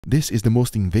This is the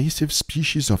most invasive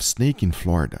species of snake in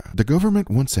Florida. The government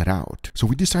wants it out, so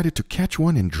we decided to catch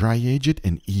one and dry age it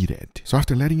and eat it. So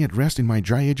after letting it rest in my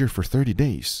dry ager for 30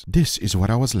 days, this is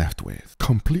what I was left with.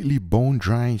 Completely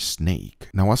bone-dry snake.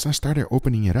 Now as I started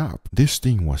opening it up, this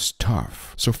thing was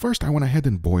tough. So first I went ahead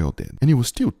and boiled it, and it was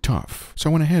still tough. So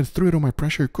I went ahead, threw it on my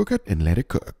pressure cooker and let it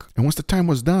cook. And once the time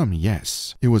was done,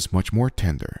 yes, it was much more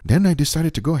tender. Then I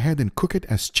decided to go ahead and cook it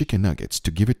as chicken nuggets to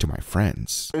give it to my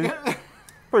friends.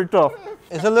 Pretty tough.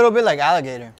 It's a little bit like alligator.